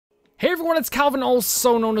Hey everyone, it's Calvin,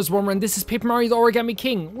 also known as Wormer, and this is Paper Mario the Origami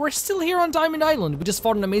King. We're still here on Diamond Island. We just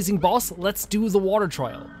fought an amazing boss. Let's do the water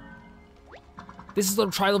trial. This is the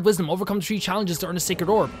trial of wisdom. Overcome 3 challenges to earn a sacred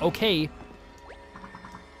orb. Okay.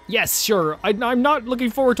 Yes, sure. I'm not looking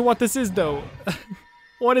forward to what this is, though.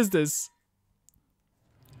 What is this?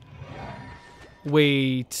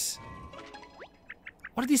 Wait.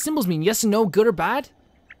 What do these symbols mean? Yes and no, good or bad?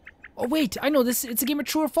 Oh wait, I know this. It's a game of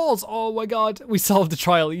true or false. Oh my god, we solved the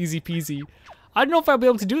trial, easy peasy. I don't know if I'll be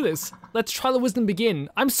able to do this. Let's trial of wisdom begin.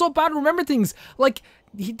 I'm so bad to remember things. Like,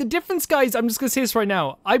 the difference, guys, I'm just gonna say this right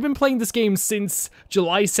now. I've been playing this game since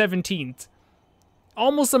July 17th.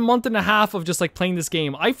 Almost a month and a half of just like playing this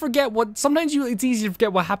game. I forget what, sometimes it's easy to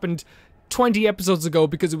forget what happened 20 episodes ago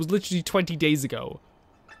because it was literally 20 days ago.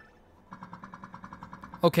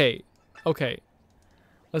 Okay,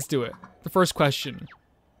 let's do it. The first question.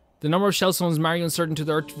 The number of shell stones Mario inserted into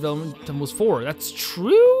the Earth development was 4. That's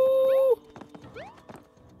true?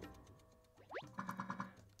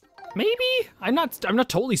 Maybe? I'm not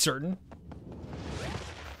totally certain.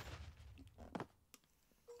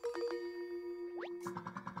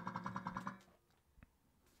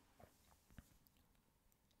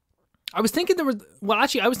 I was thinking there was, well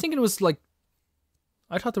actually I was thinking it was like,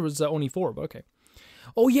 I thought there was only 4, but okay.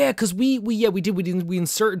 Oh yeah, because we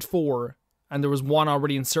inserted 4. And there was 1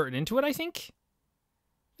 already inserted into it, I think.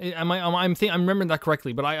 I'm remembering that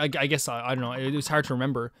correctly, but I guess I don't know. It was hard to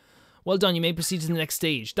remember. Well done, you may proceed to the next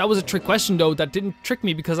stage. That was a trick question though. That didn't trick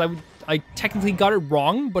me because I technically got it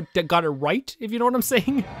wrong, but got it right. If you know what I'm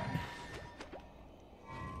saying.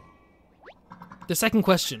 The second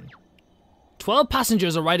question. 12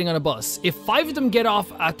 passengers are riding on a bus. If 5 of them get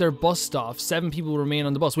off at their bus stop, 7 people will remain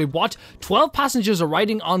on the bus. Wait, what? 12 passengers are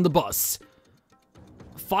riding on the bus.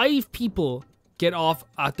 5 people get off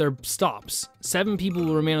at their stops. 7 people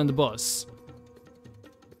will remain on the bus.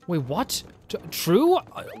 Wait, what? True?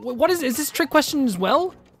 What is this a trick question as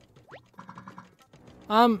well?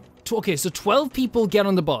 Okay, so 12 people get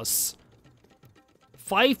on the bus.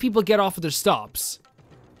 5 people get off at their stops.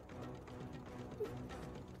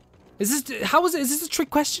 Is this a trick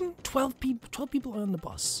question? 12 people are on the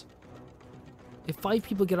bus. If 5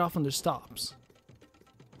 people get off on their stops.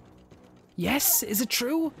 Yes? Is it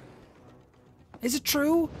true? Is it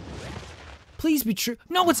true? Please be true.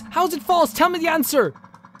 No, how is it false? Tell me the answer.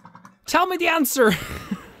 Tell me the answer.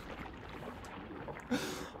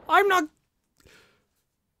 I'm not...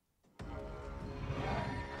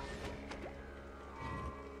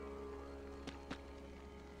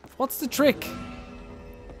 What's the trick?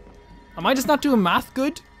 Am I just not doing math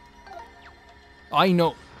good? I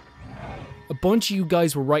know. A bunch of you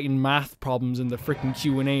guys were writing math problems in the freaking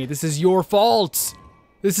Q&A. This is your fault.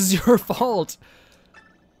 This is your fault.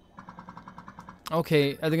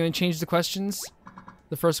 Okay, are they going to change the questions?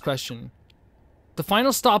 The first question. The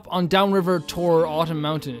final stop on Downriver Tour Autumn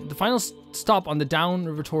Mountain. The final stop on the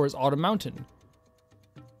Downriver Tour is Autumn Mountain.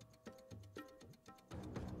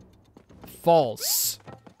 False.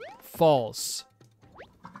 False.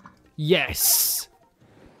 Yes.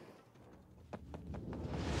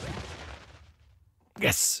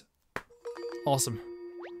 Yes! Awesome.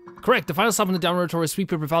 Correct, the final stop on the downriver tour is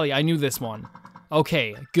Sweet River Valley. I knew this one.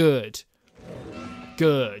 Okay, good.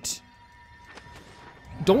 Good.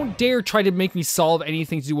 Don't dare try to make me solve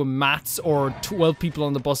anything to do with maths or 12 people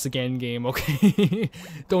on the bus again game, okay?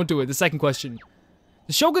 Don't do it. The second question.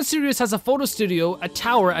 The Shogun Studios has a photo studio, a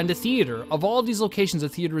tower, and a theater. Of all of these locations, the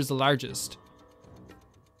theater is the largest.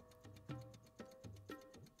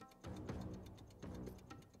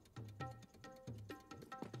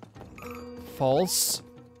 False.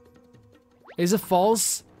 Is it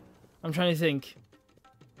false? I'm trying to think.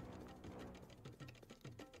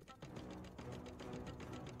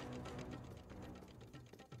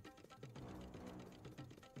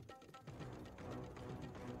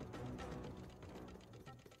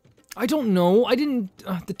 I don't know. I didn't...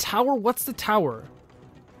 the tower? What's the tower?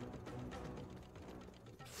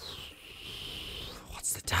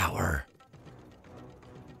 What's the tower?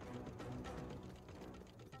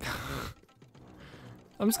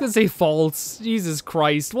 I'm just gonna say false. Jesus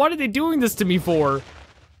Christ. What are they doing this to me for?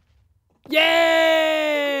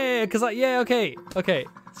 Yeah! Yeah, okay. Okay.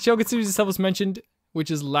 Shogun Studios itself was mentioned,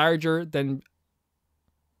 which is larger than...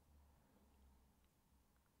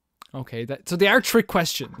 Okay, so they are trick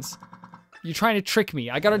questions. You're trying to trick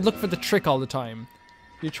me. I gotta look for the trick all the time.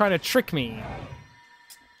 You're trying to trick me.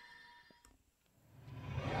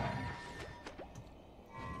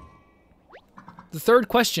 The third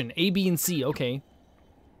question, A, B, and C. Okay.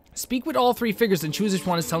 Speak with all 3 figures and choose which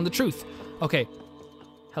one is telling the truth. Okay.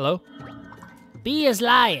 Hello? B is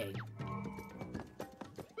lying.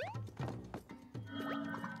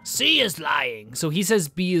 C is lying. So he says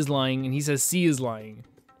B is lying, and he says C is lying.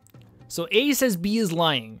 So A says B is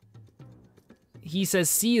lying. He says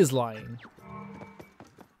C is lying.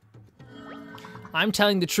 I'm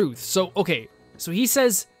telling the truth. So, okay. So he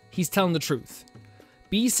says he's telling the truth.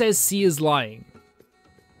 B says C is lying.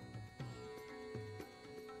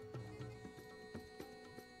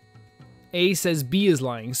 A says B is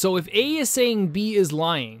lying. So if A is saying B is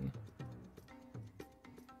lying,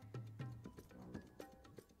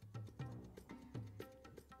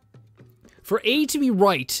 for A to be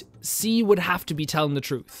right, C would have to be telling the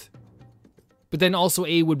truth. But then also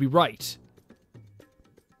A would be right.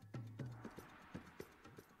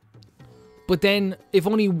 But then if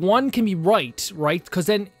only one can be right, right? Because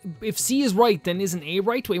then if C is right, then isn't A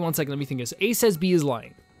right? Wait 1 second, let me think this. A says B is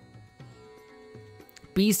lying.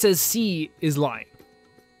 B says C is lying.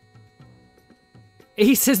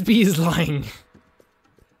 A says B is lying.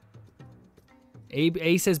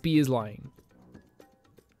 A says B is lying.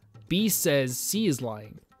 B says C is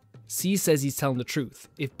lying. C says he's telling the truth.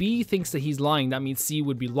 If B thinks that he's lying, that means C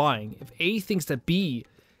would be lying. If A thinks that B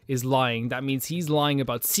is lying, that means he's lying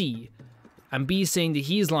about C. And B is saying that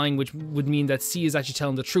he's lying, which would mean that C is actually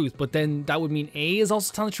telling the truth. But then that would mean A is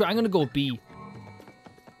also telling the truth. I'm gonna go with B.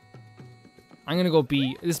 I'm gonna go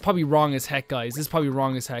B. This is probably wrong as heck, guys. This is probably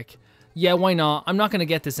wrong as heck. Yeah, why not? I'm not gonna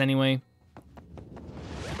get this anyway.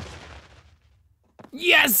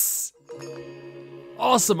 Yes!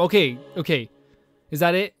 Awesome, okay, okay. Is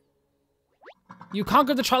that it? You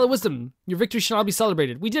conquered the Trial of Wisdom. Your victory shall now be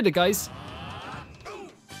celebrated. We did it, guys.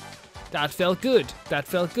 That felt good. That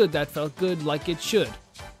felt good. That felt good like it should.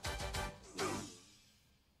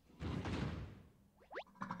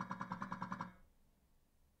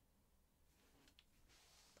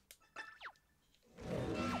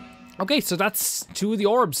 Okay, so that's 2 of the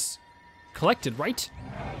orbs collected, right?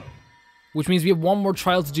 Which means we have 1 more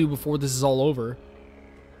trial to do before this is all over.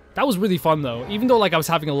 That was really fun, though. Even though, like, I was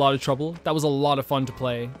having a lot of trouble, that was a lot of fun to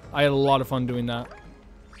play. I had a lot of fun doing that.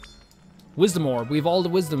 Wisdom orb. We have all the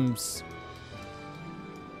wisdoms.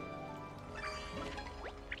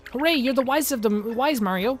 Hooray, you're the wisest of the wise,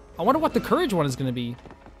 Mario. I wonder what the courage one is going to be.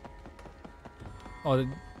 Oh,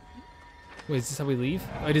 wait, is this how we leave?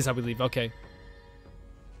 Oh, it is how we leave. Okay.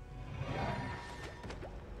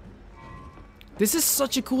 This is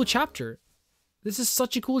such a cool chapter. This is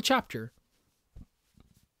such a cool chapter.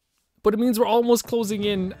 But it means we're almost closing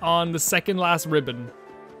in on the second last ribbon.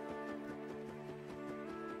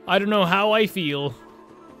 I don't know how I feel.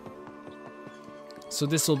 So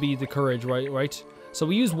this will be the courage, right? So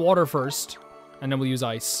we use water first, and then we'll use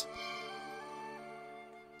ice.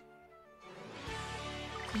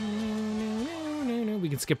 We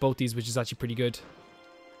can skip both these, which is actually pretty good.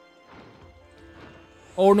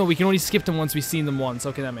 Oh no, we can only skip them once we've seen them once.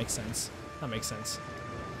 Okay, that makes sense. That makes sense.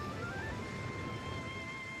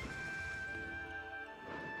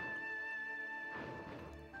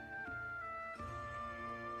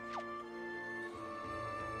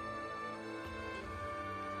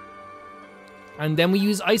 And then we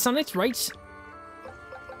use ice on it, right?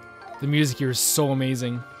 The music here is so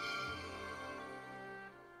amazing.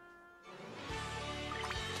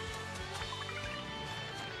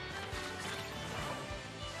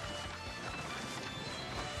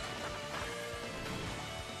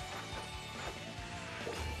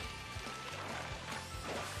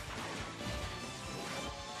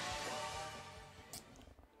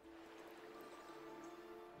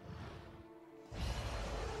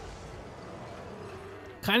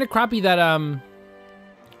 Kind of crappy that,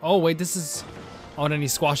 oh, wait, this is... Oh, and then he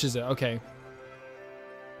squashes it. Okay.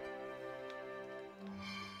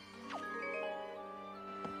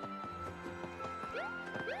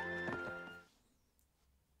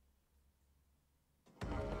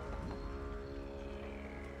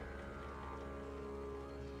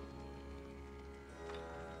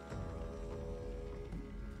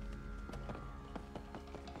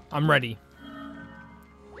 I'm ready.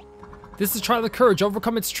 This is Trial of Courage.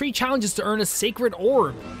 Overcome its 3 challenges to earn a sacred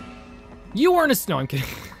orb. You earn a... No, I'm kidding.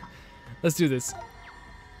 Let's do this.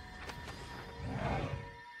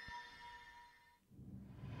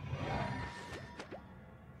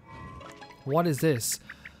 What is this?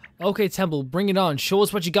 Okay, Temple, bring it on. Show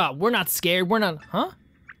us what you got. We're not scared. We're not... Huh?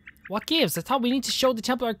 What gives? I thought we need to show the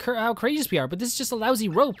Temple how courageous we are, but this is just a lousy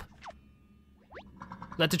rope.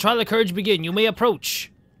 Let the Trial of Courage begin. You may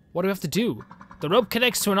approach. What do we have to do? The rope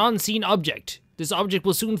connects to an unseen object. This object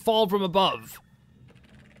will soon fall from above.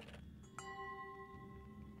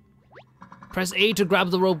 Press A to grab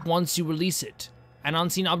the rope once you release it. An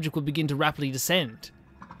unseen object will begin to rapidly descend.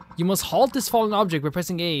 You must halt this fallen object by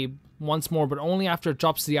pressing A once more, but only after it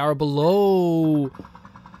drops to the area below.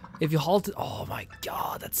 If you halt it, oh my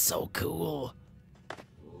god, that's so cool.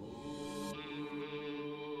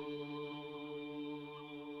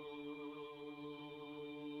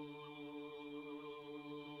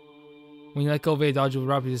 When you let go of a dodge will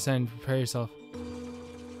rapidly descend. Prepare yourself.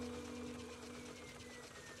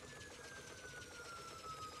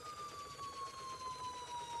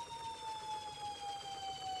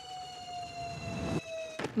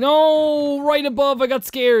 No, right above. I got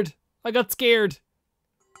scared. I got scared.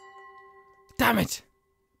 Damn it.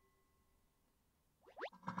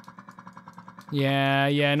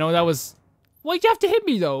 Yeah, no, that was... Why'd you have to hit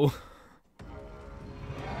me, though?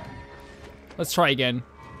 Let's try again.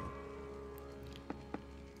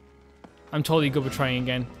 I'm totally good with trying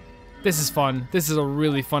again. This is fun. This is a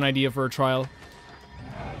really fun idea for a trial.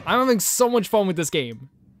 I'm having so much fun with this game.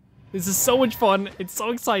 This is so much fun. It's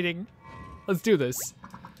so exciting. Let's do this.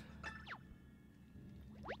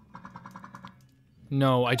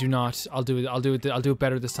 No, I do not. I'll do it. I'll do it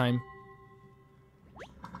better this time.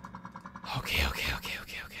 Okay.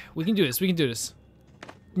 We can do this. We can do this.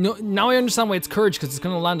 No, now I understand why it's courage, because it's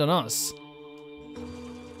gonna land on us.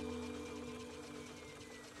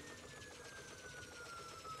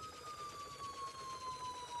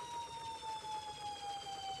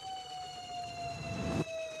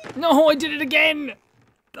 No, I did it again!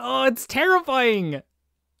 Oh, it's terrifying!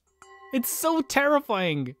 It's so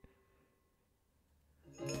terrifying!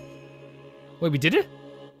 Wait, we did it?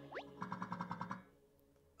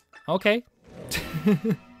 Okay.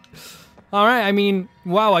 Alright, I mean,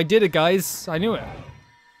 wow, I did it, guys. I knew it.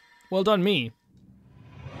 Well done, me.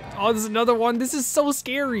 Oh, there's another one. This is so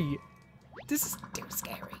scary. This is too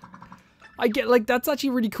scary. I get, like, that's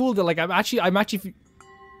actually really cool that, like, I'm actually...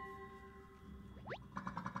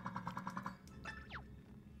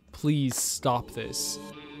 Please stop this.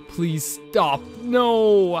 Please stop.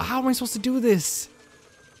 No! How am I supposed to do this?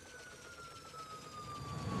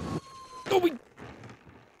 Oh, we...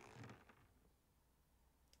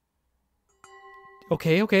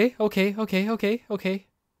 Okay.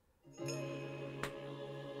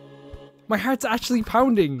 My heart's actually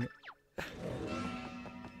pounding.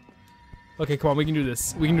 Okay, come on, we can do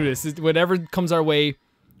this. We can do this. Whatever comes our way,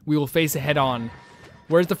 we will face it head on.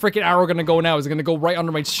 Where's the freaking arrow gonna go now? Is it gonna go right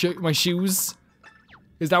under my shoes?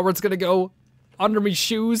 Is that where it's gonna go? Under my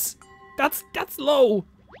shoes? That's low.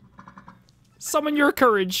 Summon your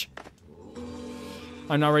courage.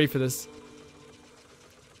 I'm not ready for this.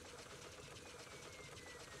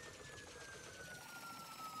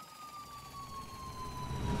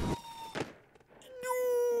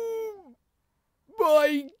 No!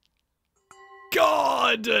 My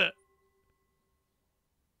God!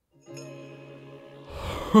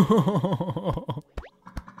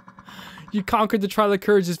 You conquered the trial of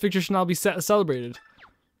courage. This victory should now be celebrated.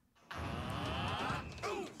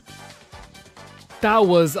 That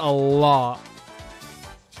was a lot.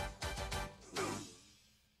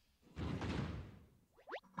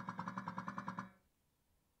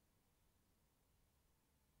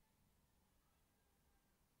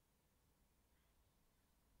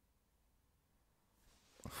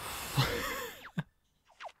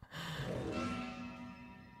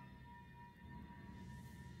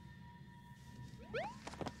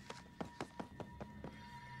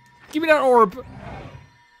 Give me that orb!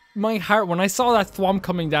 My heart, when I saw that thwomp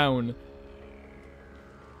coming down.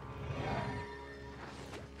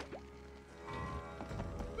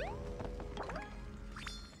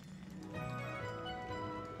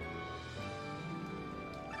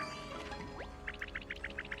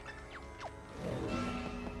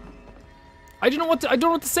 I don't know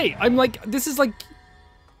what to say. I'm like, this is like...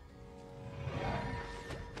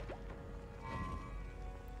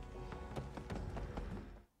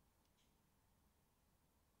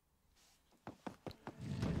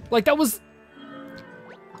 Like, that was...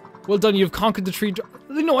 Well done, you've conquered the tree...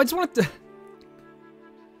 No, I just wanted to...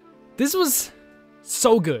 This was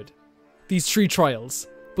so good. These tree trials.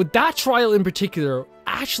 But that trial in particular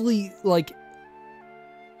actually, like...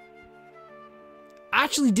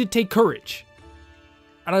 Actually did take courage.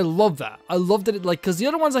 And I love that. I love that it, like... Because the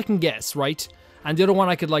other ones I can guess, right? And the other one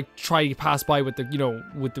I could, like, try to pass by with the, you know,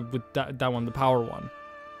 with that one, the power one.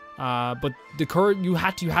 But the courage... You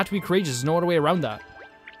had to be courageous. There's no other way around that.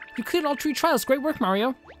 You cleared all 3 trials. Great work,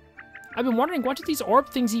 Mario. I've been wondering, what do these orb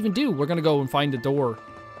things even do? We're gonna go and find the door.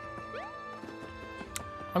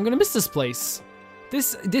 I'm gonna miss this place.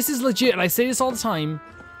 This is legit, and I say this all the time,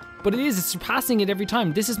 but it is. It's surpassing it every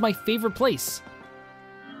time. This is my favorite place.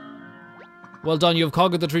 Well done. You have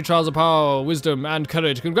conquered the 3 trials of power, wisdom, and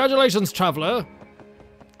courage. Congratulations, traveler.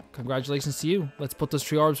 Congratulations to you. Let's put those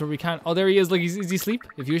tree orbs where we can. Oh, there he is. Like, is he asleep?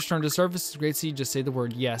 If you wish to return to the surface, great sea, just say the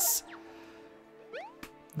word yes.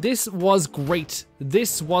 This was great.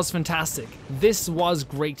 This was fantastic. This was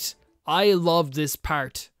great. I love this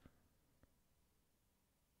part.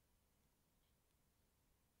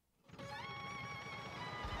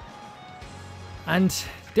 And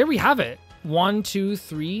there we have it. 1, 2,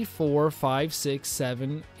 3, 4, 5, 6,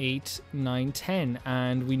 7, 8, 9, 10.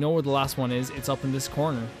 And we know where the last one is. It's up in this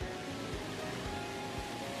corner.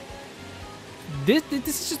 This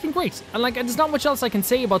has just been great. And like, there's not much else I can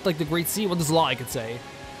say about like the Great Sea. Well, there's a lot I could say.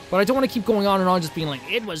 But I don't want to keep going on and on just being like,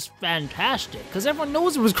 it was fantastic. Because everyone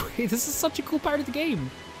knows it was great. This is such a cool part of the game.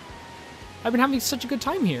 I've been having such a good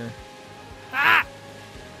time here. Ah!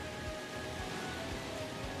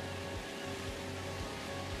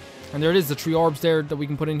 And there it is, the tree orbs there that we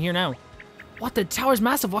can put in here now. What? The tower's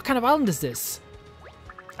massive. What kind of island is this?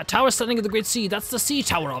 A tower standing in the Great Sea. That's the sea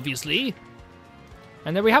tower, obviously.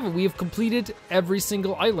 And there we have it. We have completed every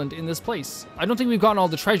single island in this place. I don't think we've gotten all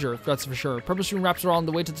the treasure, that's for sure. Purple stream wraps are on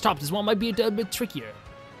the way to the top. This one might be a bit trickier.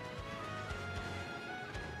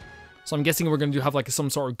 So I'm guessing we're going to have like some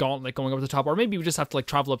sort of gauntlet going up to the top. Or maybe we just have to like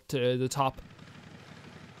travel up to the top.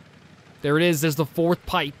 There it is. There's the 4th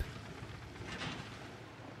pipe.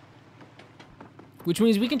 Which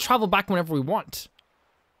means we can travel back whenever we want.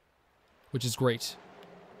 Which is great.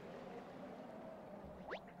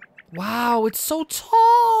 Wow, it's so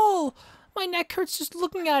tall! My neck hurts just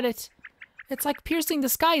looking at it. It's like piercing the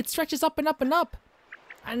sky. It stretches up and up and up.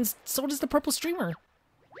 And so does the purple streamer.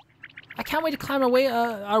 I can't wait to climb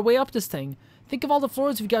our way up this thing. Think of all the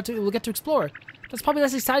floors we'll get to explore. That's probably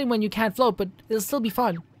less exciting when you can't float, but it'll still be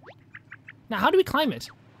fun. Now, how do we climb it?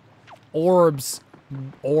 Orbs.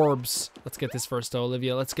 Orbs. Let's get this first though,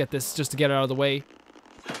 Olivia. Let's get this just to get it out of the way.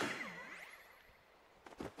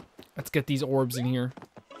 Let's get these orbs in here.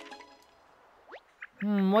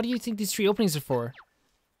 What do you think these 3 openings are for?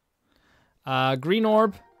 Green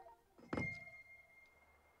orb.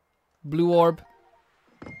 Blue orb.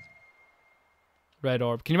 Red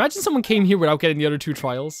orb. Can you imagine someone came here without getting the other 2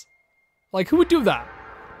 trials? Like, who would do that?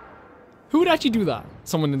 Who would actually do that?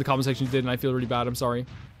 Someone in the comment section did, and I feel really bad. I'm sorry.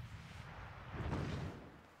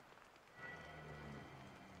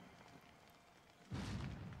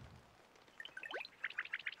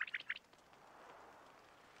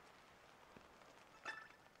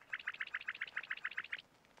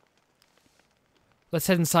 Let's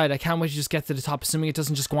head inside. I can't wait to just get to the top, assuming it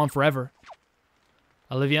doesn't just go on forever.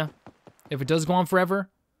 Olivia, if it does go on forever,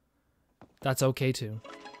 that's okay too.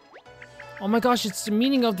 Oh my gosh, it's the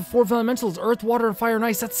meaning of the 4 elementals. Earth, water, and fire and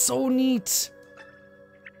ice. That's so neat.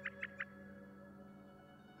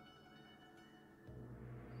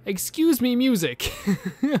 Excuse me, music.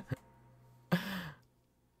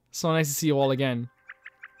 So nice to see you all again.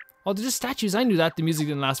 Oh, they're just statues. I knew that. The music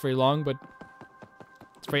didn't last very long, but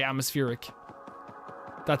it's very atmospheric.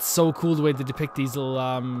 That's so cool the way they depict these little,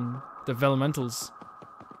 the elementals.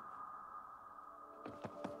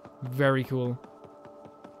 Very cool.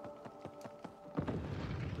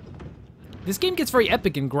 This game gets very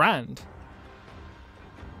epic and grand.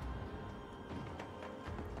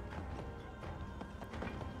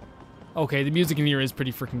 Okay, the music in here is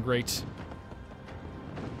pretty freaking great.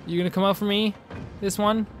 You gonna come out for me? This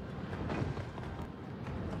one?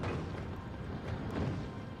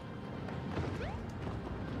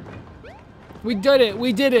 We did it!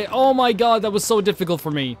 We did it! Oh my god, that was so difficult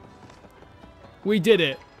for me. We did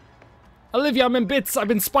it. Olivia, I'm in bits. I've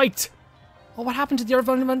been spiked. Oh, what happened to the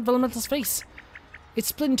other elemental's face? It's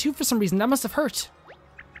split in 2 for some reason. That must have hurt.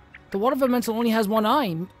 The water elemental only has 1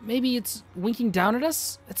 eye. Maybe it's winking down at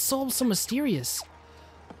us? It's so mysterious.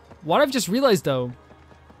 What I've just realized, though,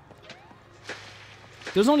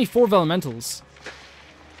 there's only 4 elementals.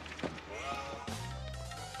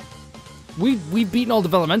 We've beaten all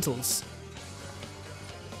the elementals.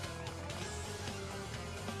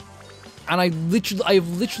 And I've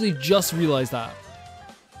literally just realized that.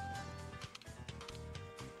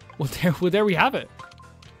 Well, there we have it.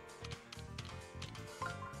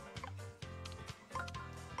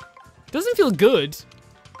 Doesn't feel good.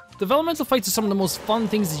 The elemental fights are some of the most fun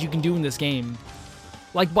things that you can do in this game.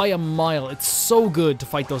 Like by a mile. It's so good to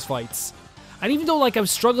fight those fights. And even though like I've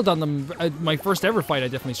struggled on them, my first ever fight I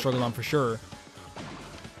definitely struggled on for sure.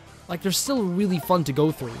 Like they're still really fun to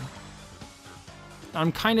go through.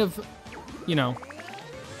 I'm kind of, you know,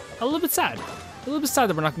 a little bit sad. A little bit sad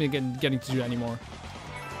that we're not going to be getting to do that anymore.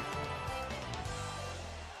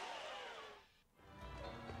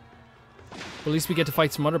 But at least we get to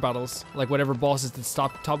fight some other battles. Like whatever boss is the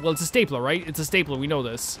top. Well, it's a stapler, right? It's a stapler. We know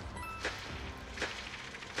this.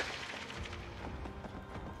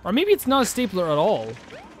 Or maybe it's not a stapler at all.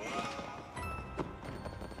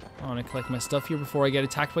 I want to collect my stuff here before I get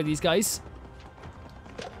attacked by these guys.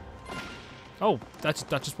 Oh, that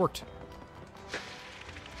just worked.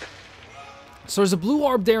 So there's a blue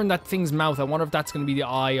orb there in that thing's mouth. I wonder if that's going to be the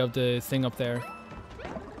eye of the thing up there.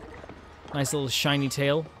 Nice little shiny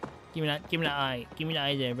tail. Give me that eye. Give me the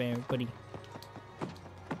eye there, buddy.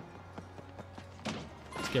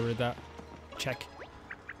 Let's get rid of that. Check.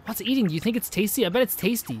 What's it eating? Do you think it's tasty? I bet it's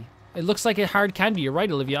tasty. It looks like a hard candy. You're right,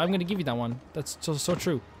 Olivia. I'm going to give you that one. That's so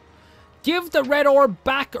true. Give the red orb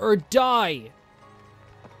back or die.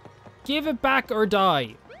 Give it back or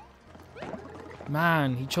die.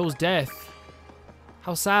 Man, he chose death.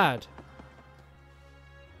 How sad.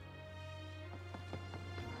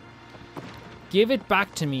 Give it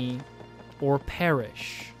back to me or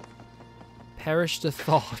perish. Perish the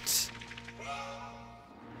thought.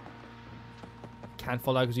 Can't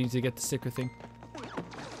fall out because we need to get the sticker thing.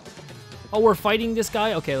 Oh, we're fighting this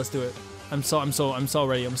guy? Okay, let's do it. I'm so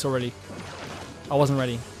ready. I'm so ready. I wasn't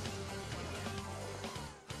ready.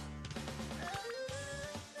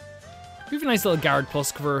 We have a nice little Guard Plus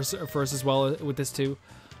for us as well with this too.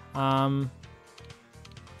 Well,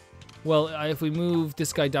 if we move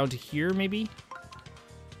this guy down to here, maybe?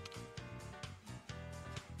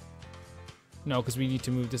 No, because we need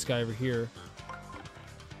to move this guy over here.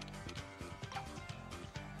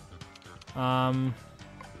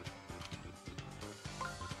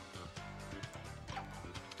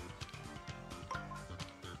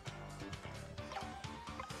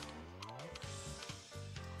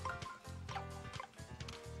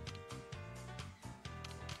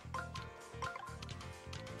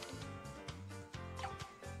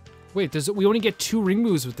 Wait, we only get 2 ring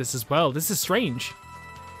moves with this as well. This is strange.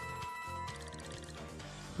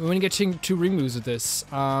 We only get 2 ring moves with this.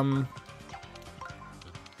 I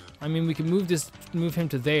mean, we can move him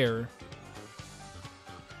to there.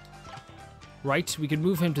 Right? We can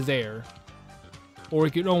move him to there. Or we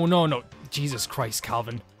could, oh no. Jesus Christ,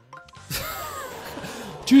 Calvin.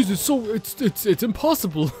 Jesus, it's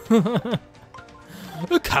impossible.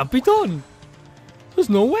 It can't be done. There's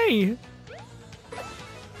no way.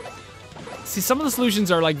 See, some of the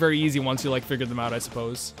solutions are like very easy once you like figure them out, I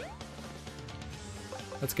suppose.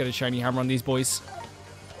 Let's get a shiny hammer on these boys.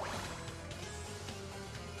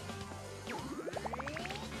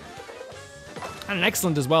 And an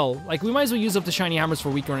excellent as well. Like, we might as well use up the shiny hammers for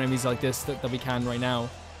weaker enemies like this that we can right now.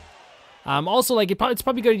 Also, like, it's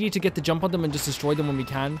probably a good idea to get the jump on them and just destroy them when we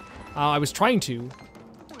can. I was trying to.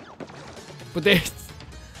 But they,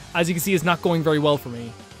 as you can see, it's not going very well for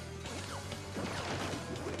me.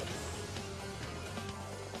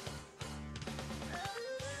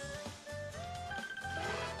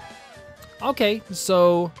 Okay,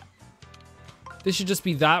 so this should just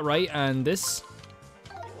be that, right? And this.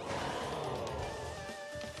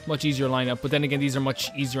 Much easier lineup, but then again, these are much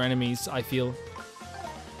easier enemies, I feel.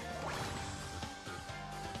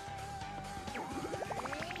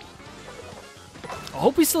 I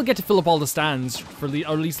hope we still get to fill up all the stands, for or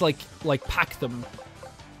at least like pack them.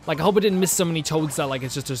 Like, I hope I didn't miss so many toads that like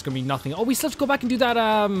it's just there's gonna be nothing. Oh, we still have to go back and do that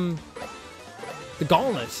the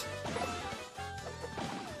gauntlet.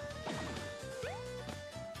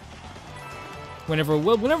 Whenever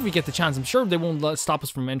we get the chance, I'm sure they won't stop us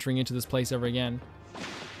from entering into this place ever again.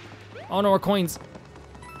 Oh no, our coins.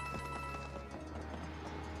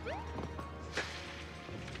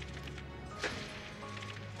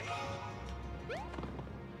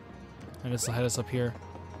 And this will head us up here.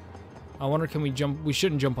 I wonder, can we jump? We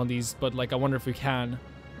shouldn't jump on these, but like, I wonder if we can.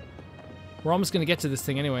 We're almost gonna get to this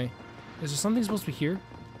thing anyway. Is there something supposed to be here?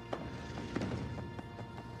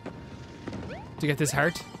 To get this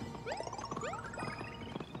heart?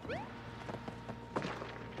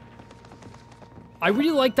 I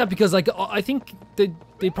really like that because, like, I think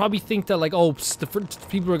they probably think that, like, oh,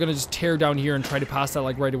 people are gonna just tear down here and try to pass that,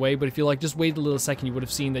 like, right away. But if you, like, just wait a little second, you would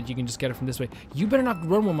have seen that you can just get it from this way. You better not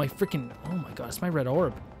run with my freaking... Oh my god, it's my red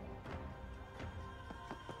orb.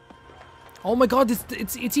 Oh my god,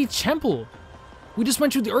 it's each temple. We just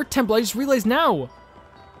went through the Earth Temple. I just realized now.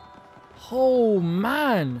 Oh,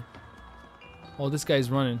 man. Oh, this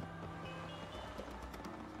guy's running.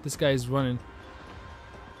 This guy's running.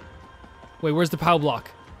 Wait, where's the POW block?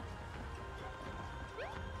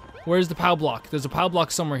 Where's the POW block? There's a POW block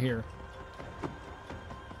somewhere here.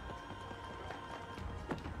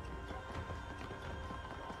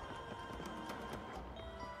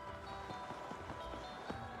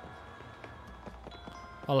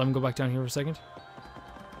 I'll let him go back down here for a second.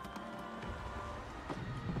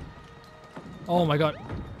 Oh my god.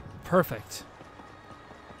 Perfect.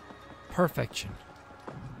 Perfection.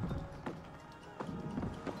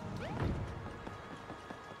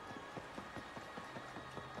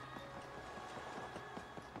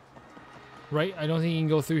 Right? I don't think he can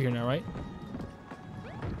go through here now, right?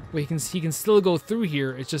 Wait, he can still go through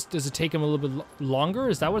here. It's just, does it take him a little bit longer?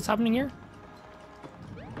 Is that what's happening here?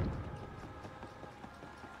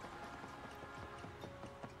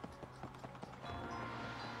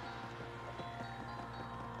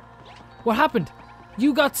 What happened?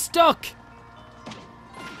 You got stuck!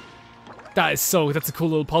 That's a cool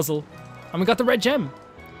little puzzle. And we got the red gem.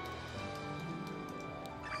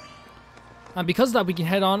 And because of that, we can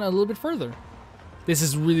head on a little bit further. This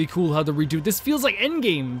is really cool how they redo. This feels like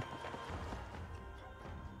Endgame.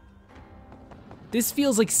 This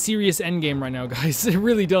feels like serious Endgame right now, guys. It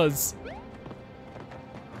really does.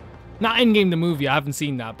 Not Endgame the movie, I haven't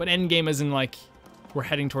seen that. But Endgame as in like, we're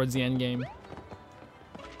heading towards the Endgame.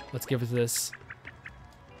 Let's give it this.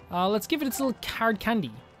 Let's give it its little hard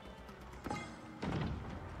candy.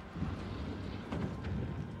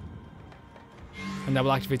 And that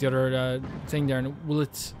will activate the other thing there. And will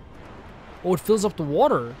it... Oh, it fills up the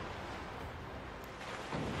water.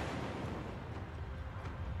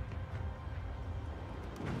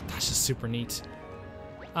 That's just super neat.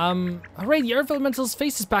 Alright, the Earth Elemental's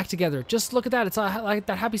face is back together. Just look at that. It's like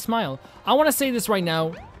that happy smile. I want to say this right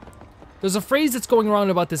now. There's a phrase that's going around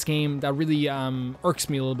about this game that really irks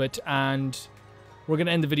me a little bit. And we're going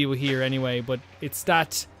to end the video here anyway. But it's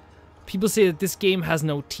that people say that this game has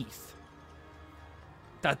no teeth.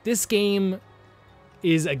 That this game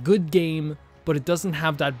is a good game, but it doesn't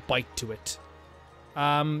have that bite to it.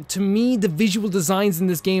 To me, the visual designs in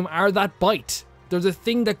this game are that bite. They're the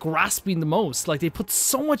thing that grasps me the most. Like, they put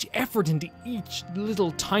so much effort into each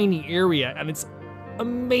little tiny area, and it's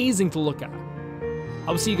amazing to look at.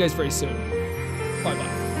 I will see you guys very soon.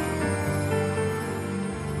 Bye-bye.